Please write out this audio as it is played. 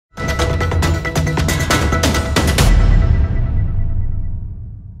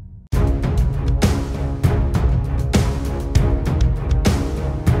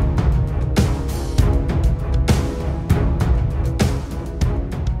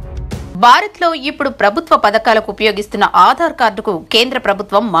భారత్లో ఇప్పుడు ప్రభుత్వ పథకాలకు ఉపయోగిస్తున్న ఆధార్ కార్డుకు కేంద్ర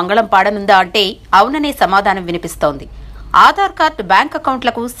ప్రభుత్వం మంగళం పాడనుందా అంటే అవుననే సమాధానం వినిపిస్తోంది. ఆధార్ కార్డు బ్యాంక్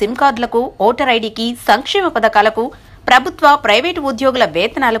అకౌంట్లకు, సిమ్ కార్డులకు, ఓటర్ ఐడీకి, సంక్షేమ పథకాలకు, ప్రభుత్వ, ప్రైవేటు ఉద్యోగుల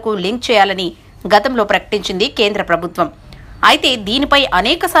వేతనాలకు లింక్ చేయాలని గతంలో ప్రకటించింది కేంద్ర ప్రభుత్వం. అయితే దీనిపై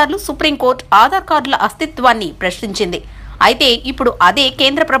అనేకసార్లు సుప్రీంకోర్టు ఆధార్ కార్డుల అస్తిత్వాన్ని ప్రశ్నించింది. అయితే ఇప్పుడు అదే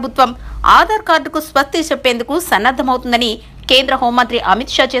కేంద్ర ప్రభుత్వం ఆధార్ కార్డుకు స్వస్తి చెప్పేందుకు సన్నద్దమవుతుందని కేంద్ర హోంమంత్రి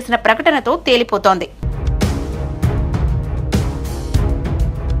అమిత్ షా చేసిన ప్రకటనతో తేలిపోతోంది.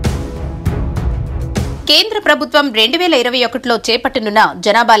 కేంద్ర ప్రభుత్వం 2021లో చేపట్టనున్న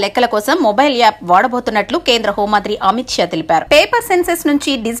జనాభా లెక్కల కోసం మొబైల్ యాప్ వాడబోతున్నట్లు కేంద్ర హోంమంత్రి అమిత్ షా తెలిపారు. పేపర్ సెన్సెస్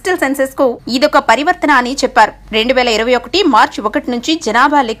నుంచి డిజిటల్ సెన్సెస్ కు ఇదొక పరివర్తన అని చెప్పారు. 2021 మార్చి 1 నుంచి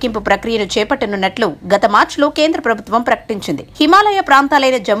జనాభా లెక్కింపు ప్రక్రియను చేపట్టనున్నట్లు గత మార్చిలో కేంద్ర ప్రభుత్వం ప్రకటించింది. హిమాలయ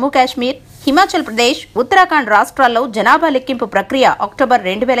ప్రాంతాలైన జమ్మూ కాశ్మీర్, హిమాచల్ ప్రదేశ్, ఉత్తరాఖండ్ రాష్ట్రాల్లో జనాభా లెక్కింపు ప్రక్రియ అక్టోబర్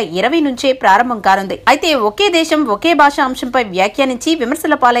 2020 నుంచే ప్రారంభం కానుంది. అయితే ఒకే దేశం ఒకే భాష అంశంపై వ్యాఖ్యానించి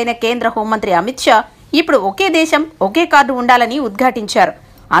విమర్శల పాలైన కేంద్ర హోంమంత్రి అమిత్ షా ఇప్పుడు ఒకే దేశం ఒకే కార్డు ఉండాలని ఉద్ఘాటించారు.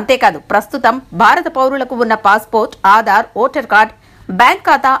 అంతేకాదు ప్రస్తుతం భారత పౌరులకు ఉన్న passport, Aadhaar, voter card, bank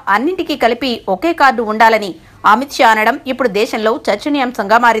ఖాతా అన్నింటికీ కలిపి ఒకే కార్డు ఉండాలని అమిత్ షా అనడం ఇప్పుడు దేశంలో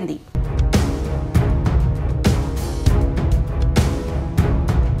చర్చనీయాంశంగా మారింది.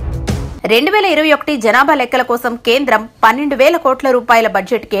 జనాభా లెక్కల కోసం కేంద్రం 12,000 కోట్ల రూపాయల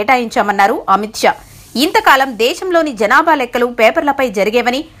బడ్జెట్ కేటాయించామన్నారు అమిత్ షా. ఇంతకాలం దేశంలోని జనాభా లెక్కలు పేపర్లపై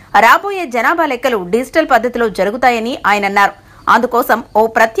జరిగేవని, రాబోయే జనాభా లెక్కలు డిజిటల్ పద్ధతిలో జరుగుతాయని ఆయన అన్నారు. అందుకోసం ఓ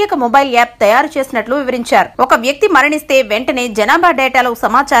ప్రత్యేక మొబైల్ యాప్ తయారు చేసినట్లు వివరించారు. ఒక వ్యక్తి మరణిస్తే వెంటనే జనాభా డేటాలో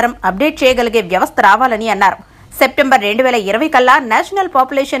సమాచారం అప్డేట్ చేయగలిగే వ్యవస్థ రావాలని అన్నారు. సెప్టెంబర్ 2020 కల్లా నేషనల్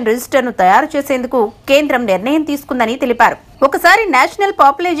పాపులేషన్ రిజిస్టర్ను తయారు చేసేందుకు కేంద్రం నిర్ణయం తీసుకుందని తెలిపారు. ఒకసారి నేషనల్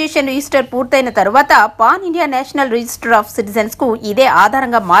పాపులేషన్ రిజిస్టర్ పూర్తయిన తరువాత pan India national register of citizens కు ఇదే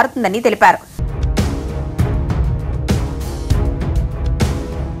ఆధారంగా మారుతుందని తెలిపారు.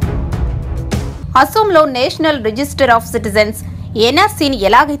 అసోంలో నేషనల్ రిజిస్టర్ ఆఫ్ సిటిజన్స్ ఎన్ఆర్సీని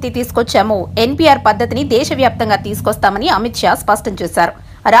ఎలాగైతే తీసుకొచ్చామో ఎన్పీఆర్ పద్ధతిని దేశవ్యాప్తంగా తీసుకొస్తామని అమిత్ షా స్పష్టం చేశారు.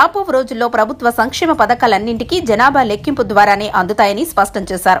 రాబో రోజుల్లో ప్రభుత్వ సంక్షేమ పథకాలన్నింటికీ జనాభా లెక్కింపు ద్వారానే అందుతాయని స్పష్టం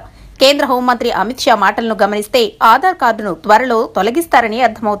చేశారు. కేంద్ర హోంమంత్రి అమిత్ షా మాటలను గమనిస్తే ఆధార్ కార్డును త్వరలో తొలగిస్తారని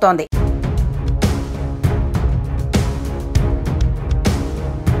అర్థమవుతోంది.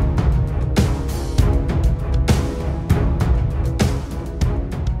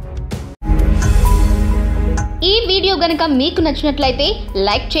 ఈ వీడియో గనుక మీకు నచ్చినట్లయితే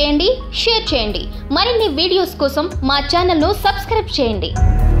లైక్ చేయండి, షేర్ చేయండి. మరిన్ని వీడియోస్ కోసం మా ఛానల్ను సబ్స్క్రైబ్ చేయండి.